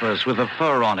bedroom slippers with a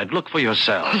fur on it. Look for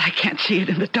yourself. Well, I can't see it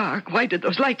in the dark. Why did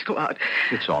those lights go out?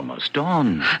 It's almost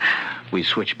dawn. We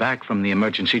switch back from the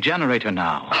emergency generator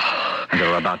now. And there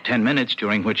are about 10 minutes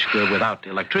during which we're without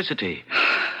electricity.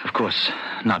 Of course,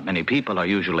 not many people are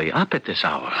usually up at this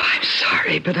hour. I'm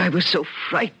sorry, but I was so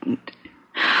frightened.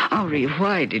 Henri,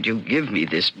 why did you give me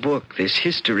this book, this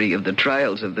history of the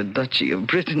trials of the Duchy of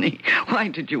Brittany? Why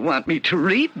did you want me to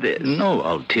read this? No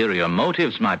ulterior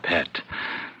motives, my pet.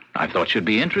 I thought you'd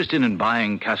be interested in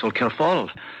buying Castle Kerfol.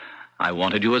 I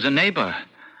wanted you as a neighbor.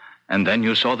 And then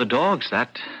you saw the dogs.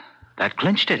 That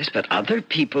clinched it. Yes, but other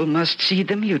people must see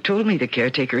them. You told me the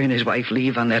caretaker and his wife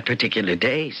leave on that particular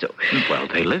day, so... Well,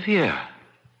 they live here.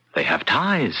 They have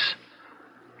ties.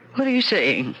 What are you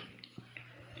saying?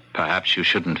 Perhaps you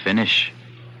shouldn't finish.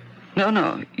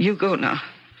 No, you go now.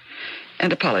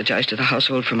 And apologize to the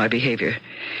household for my behavior.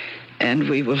 And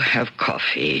we will have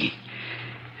coffee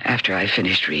after I've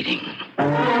finished reading.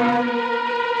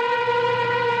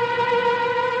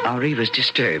 Henri was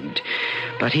disturbed,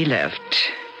 but he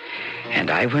left. And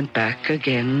I went back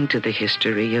again to the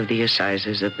history of the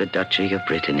assizes of the Duchy of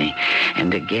Brittany.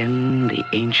 And again the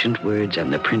ancient words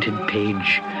on the printed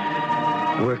page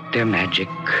worked their magic.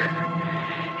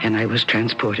 And I was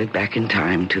transported back in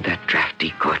time to that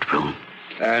drafty courtroom.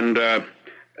 And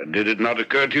did it not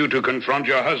occur to you to confront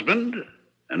your husband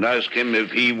and ask him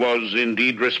if he was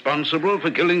indeed responsible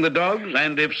for killing the dogs?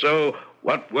 And if so,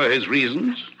 what were his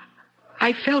reasons?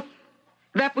 I felt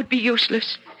that would be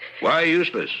useless. Why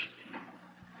useless?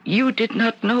 You did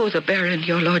not know the Baron,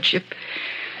 your lordship.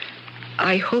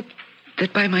 I hope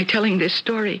that by my telling this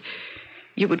story,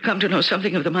 you would come to know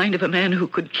something of the mind of a man who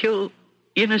could kill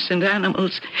innocent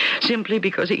animals simply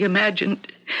because he imagined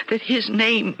that his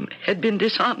name had been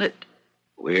dishonored.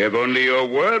 We have only your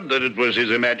word that it was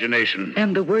his imagination.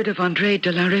 And the word of André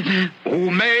de la Revin. Who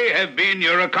may have been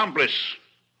your accomplice.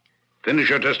 Finish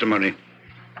your testimony.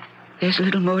 There's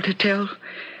little more to tell.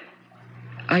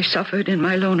 I suffered in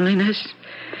my loneliness,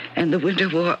 and the winter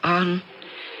wore on.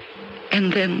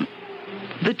 And then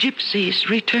the gypsies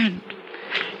returned.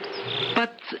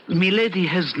 But milady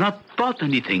has not bought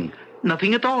anything.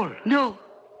 Nothing at all. No.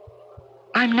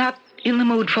 I'm not in the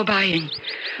mood for buying.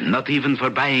 Not even for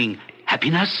buying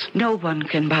happiness? No one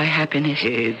can buy happiness.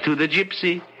 To the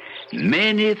gypsy,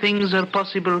 many things are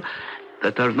possible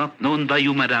that are not known by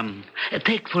you, madame.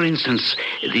 Take, for instance,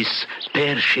 this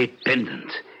pear-shaped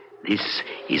pendant. This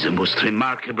is a most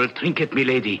remarkable trinket,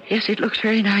 milady. Yes, it looks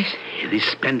very nice.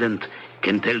 This pendant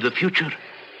can tell the future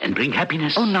and bring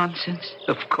happiness. Oh, nonsense.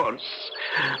 Of course.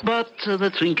 But the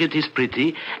trinket is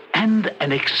pretty and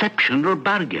an exceptional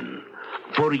bargain.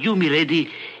 For you,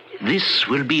 milady, this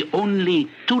will be only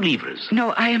 2 livres.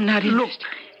 No, I am not interested.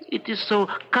 Look, it is so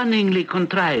cunningly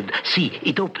contrived. See,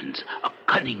 it opens. A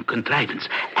cunning contrivance.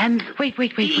 And Wait.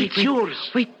 It's yours.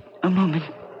 Wait a moment.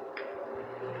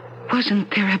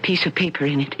 Wasn't there a piece of paper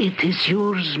in it? It is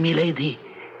yours, milady.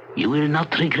 You will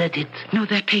not regret it. No,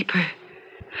 that paper.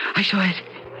 I saw it.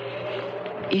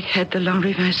 It had the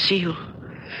Lanrivain seal.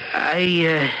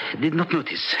 I did not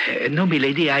notice. No,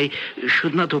 milady, I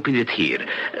should not open it here.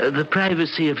 The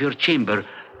privacy of your chamber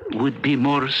would be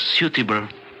more suitable.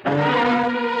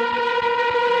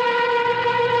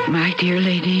 My dear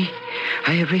lady,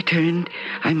 I have returned.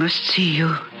 I must see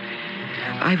you.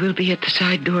 I will be at the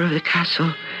side door of the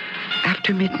castle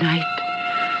after midnight.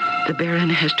 The Baron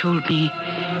has told me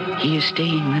he is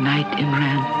staying the night in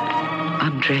Rennes.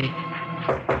 André.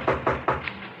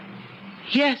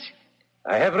 Yes.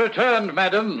 I have returned,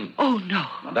 madam. Oh, no.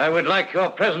 And I would like your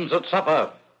presence at supper.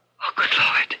 Oh, good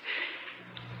Lord.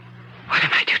 What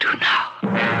am I to do now?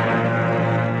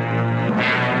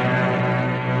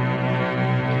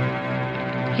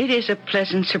 It is a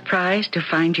pleasant surprise to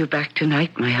find you back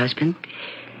tonight, my husband.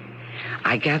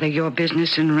 I gather your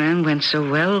business in Rennes went so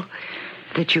well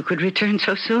that you could return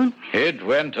so soon? It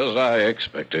went as I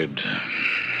expected.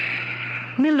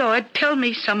 Milord, tell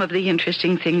me some of the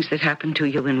interesting things that happened to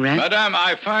you in Rennes. Madame,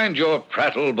 I find your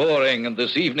prattle boring, and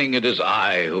this evening it is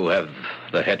I who have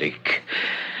the headache.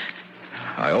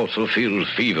 I also feel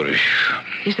feverish.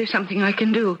 Is there something I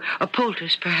can do? A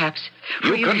poultice, perhaps?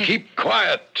 You can keep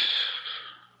quiet.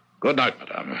 Good night,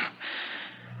 madame.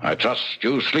 I trust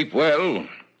you sleep well,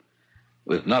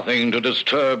 with nothing to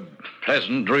disturb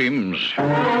pleasant dreams.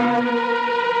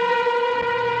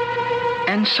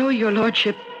 And so, your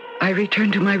lordship, I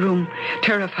returned to my room,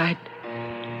 terrified.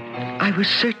 I was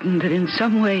certain that in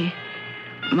some way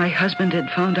my husband had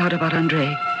found out about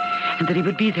André, and that he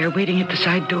would be there waiting at the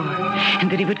side door, and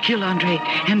that he would kill André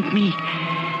and me.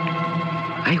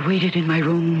 I waited in my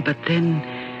room, but then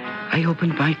I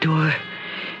opened my door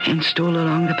and stole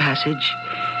along the passage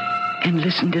and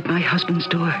listened at my husband's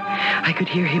door. I could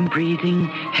hear him breathing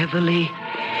heavily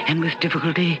and with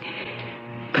difficulty,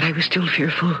 but I was still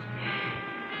fearful.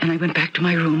 And I went back to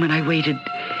my room and I waited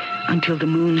until the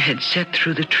moon had set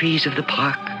through the trees of the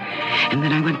park. And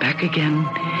then I went back again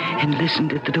and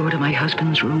listened at the door to my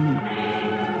husband's room.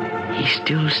 He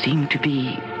still seemed to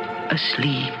be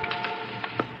asleep.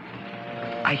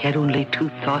 I had only 2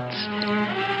 thoughts: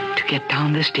 to get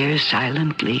down the stairs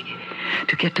silently,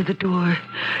 to get to the door,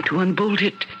 to unbolt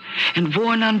it, and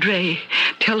warn André,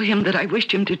 tell him that I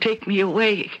wished him to take me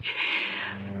away.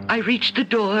 I reached the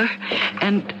door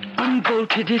and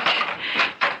unbolted it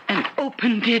and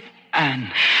opened it.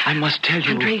 Anne, I must tell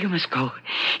you... André, you must go.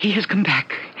 He has come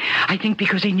back. I think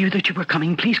because he knew that you were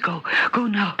coming. Please go. Go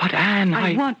now. But Anne,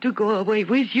 I want to go away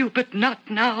with you, but not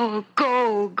now.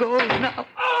 Go now.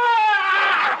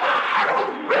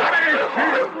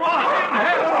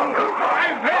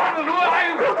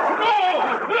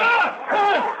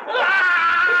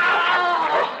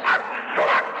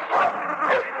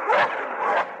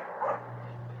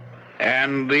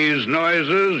 And these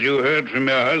noises you heard from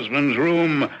your husband's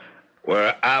room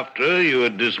were after you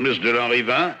had dismissed de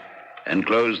Lanrivain and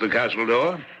closed the castle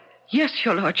door? Yes,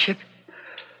 your lordship.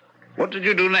 What did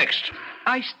you do next?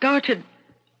 I started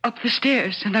up the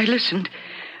stairs and I listened.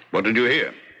 What did you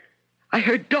hear? I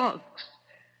heard dogs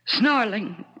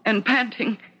snarling and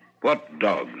panting. What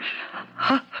dogs?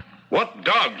 Huh? What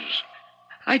dogs?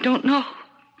 I don't know.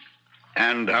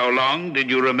 And how long did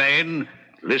you remain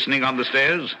listening on the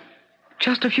stairs?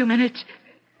 Just a few minutes.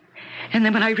 And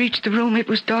then when I reached the room, it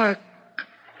was dark.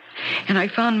 And I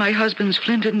found my husband's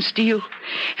flint and steel,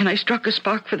 and I struck a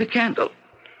spark for the candle.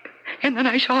 And then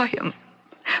I saw him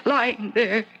lying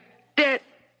there, dead.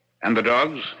 And the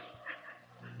dogs?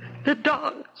 The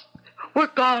dogs were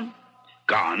gone.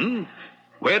 Gone?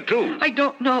 Where to? I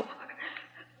don't know.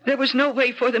 There was no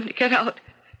way for them to get out.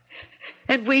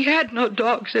 And we had no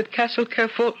dogs at Castle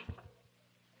Kerfol.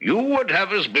 You would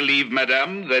have us believe,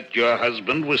 madame, that your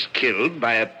husband was killed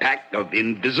by a pack of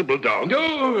invisible dogs?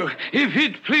 Oh, if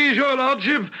it please your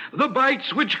lordship, the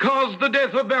bites which caused the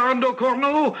death of Baron de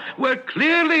Corneau were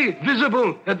clearly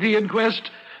visible at the inquest.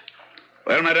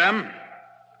 Well, madame,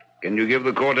 can you give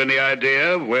the court any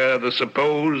idea where the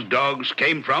supposed dogs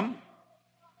came from?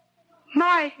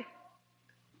 My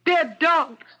dead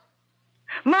dogs.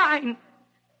 Mine.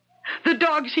 The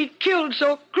dogs he killed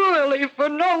so cruelly for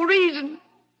no reason.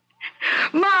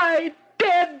 My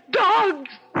dead dogs!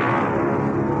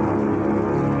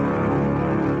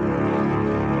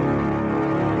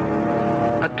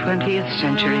 A 20th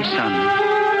century sun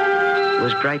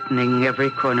was brightening every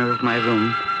corner of my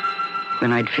room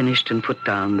when I'd finished and put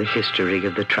down the history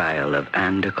of the trial of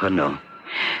Anne de Corneau.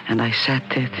 And I sat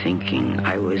there thinking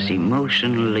I was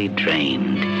emotionally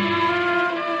drained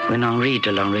when Henri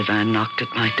de Lanrivain knocked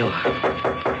at my door.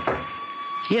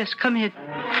 Yes, come in.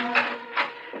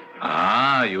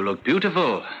 Ah, you look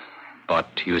beautiful. But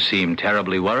you seem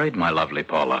terribly worried, my lovely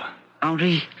Paula.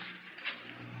 Henri,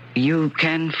 you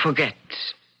can forget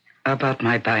about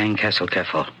my buying Castle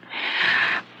Kerfol.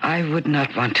 I would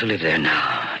not want to live there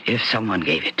now if someone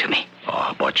gave it to me.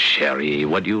 Oh, but Sherry,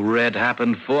 what you read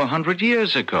happened 400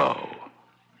 years ago.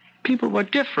 People were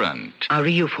different.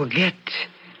 Henri, you forget.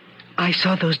 I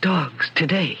saw those dogs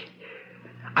today.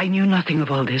 I knew nothing of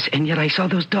all this, and yet I saw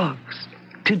those dogs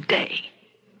today.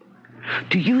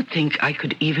 Do you think I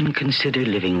could even consider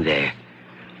living there,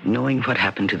 knowing what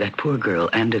happened to that poor girl,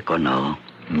 Anne de Corneau?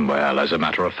 Well, as a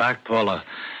matter of fact, Paula,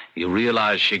 you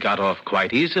realize she got off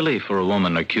quite easily for a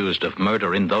woman accused of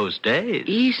murder in those days.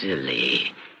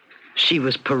 Easily? She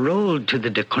was paroled to the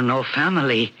de Corneau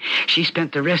family. She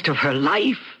spent the rest of her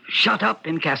life shut up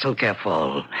in Castle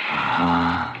Kerfol.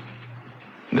 Ah,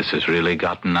 this has really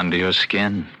gotten under your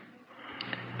skin.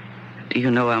 Do you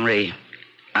know, Henri,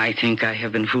 I think I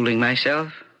have been fooling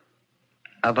myself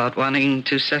about wanting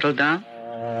to settle down.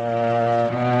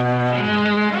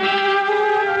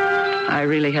 I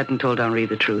really hadn't told Henri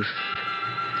the truth.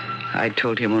 I'd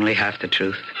told him only half the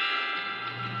truth.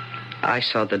 I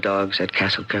saw the dogs at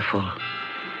Castle Kerfol.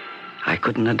 I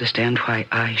couldn't understand why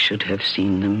I should have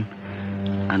seen them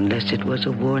unless it was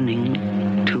a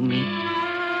warning to me.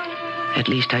 At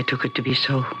least I took it to be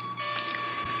so.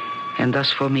 And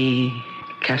thus for me,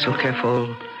 Castle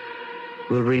Kerfol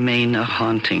will remain a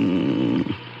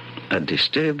haunting, a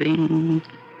disturbing,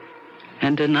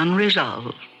 and an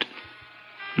unresolved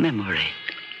memory.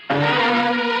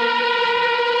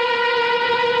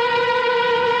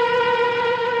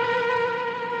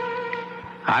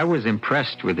 I was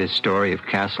impressed with this story of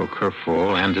Castle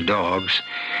Kerfol and the dogs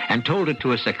and told it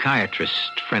to a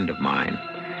psychiatrist friend of mine.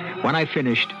 When I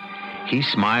finished, he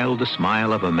smiled the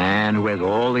smile of a man who has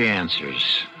all the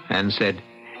answers and said,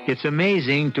 "It's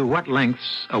amazing to what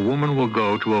lengths a woman will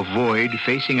go to avoid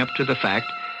facing up to the fact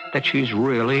that she's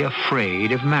really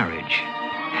afraid of marriage."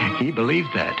 He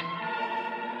believed that.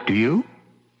 Do you?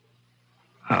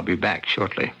 I'll be back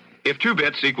shortly. If 2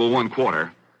 bits equal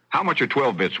 1/4, how much are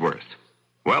 12 bits worth?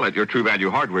 Well, at your True Value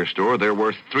hardware store, they're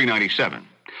worth $3.97.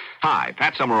 Hi,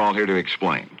 Pat Summerall here to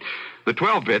explain. The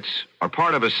 12 bits are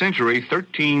part of a Century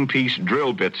 13-piece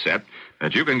drill bit set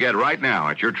that you can get right now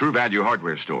at your True Value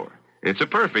hardware store. It's a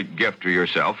perfect gift to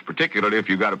yourself, particularly if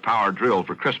you got a power drill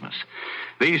for Christmas.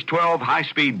 These 12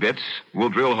 high-speed bits will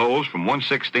drill holes from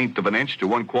 1/16 of an inch to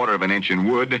 1/4 of an inch in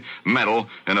wood, metal,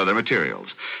 and other materials.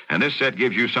 And this set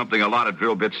gives you something a lot of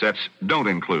drill bit sets don't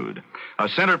include. A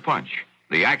center punch,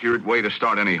 the accurate way to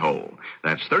start any hole.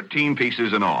 That's 13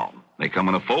 pieces in all. They come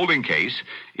in a folding case.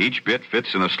 Each bit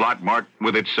fits in a slot marked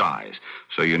with its size,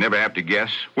 so you never have to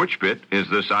guess which bit is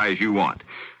the size you want.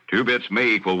 2 bits may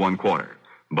equal 1/4.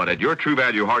 But at your True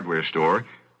Value hardware store,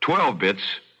 12 bits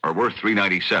are worth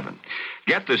 $3.97.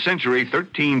 Get the Century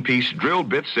 13-piece drill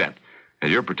bit set at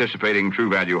your participating True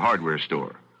Value hardware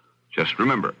store. Just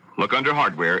remember, look under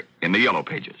hardware in the yellow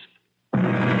pages.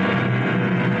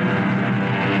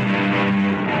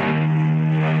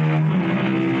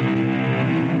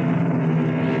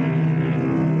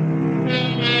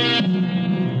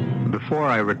 Before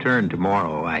I return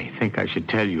tomorrow, I think I should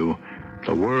tell you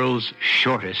the world's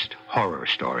shortest horror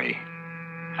story.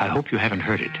 I hope you haven't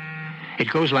heard it. It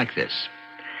goes like this.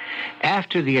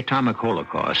 After the atomic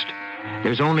holocaust,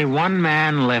 there's only one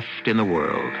man left in the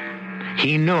world.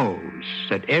 He knows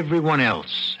that everyone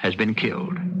else has been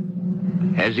killed.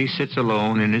 As he sits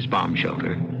alone in his bomb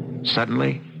shelter,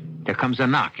 suddenly there comes a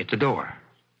knock at the door.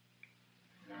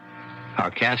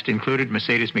 Our cast included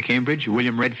Mercedes McCambridge,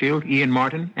 William Redfield, Ian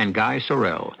Martin, and Guy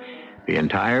Sorel. The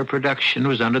entire production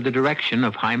was under the direction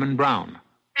of Hyman Brown.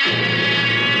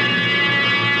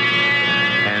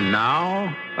 And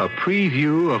now, a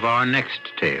preview of our next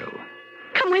tale.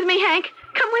 Come with me, Hank.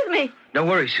 Come with me. Don't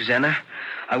worry, Susanna.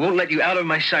 I won't let you out of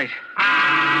my sight.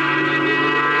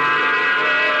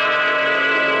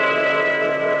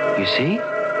 You see?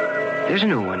 There's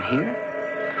no one here.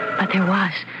 But there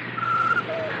was.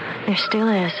 There still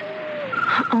is.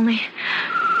 Only...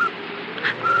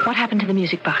 What happened to the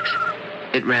music box?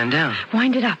 It ran down.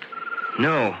 Wind it up.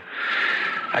 No.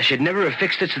 I should never have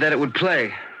fixed it so that it would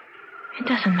play. It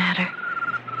doesn't matter.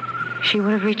 She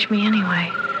would have reached me anyway.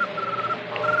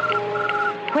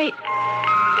 Wait.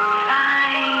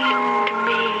 Find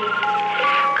me.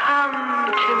 Come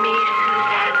to me,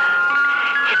 Susanna.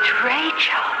 It's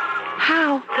Rachel.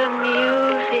 How? The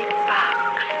music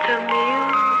box. The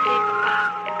music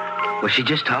box. Was she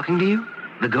just talking to you?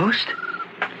 The ghost?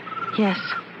 Yes.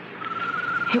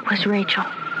 It was Rachel.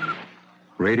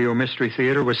 Radio Mystery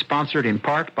Theater was sponsored in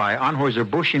part by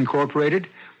Anheuser-Busch Incorporated,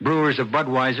 Brewers of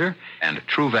Budweiser, and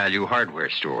True Value Hardware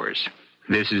Stores.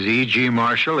 This is E.G.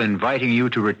 Marshall inviting you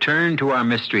to return to our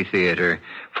Mystery Theater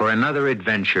for another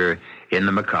adventure in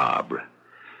the macabre.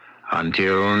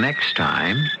 Until next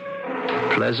time,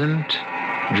 pleasant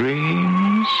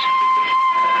dreams.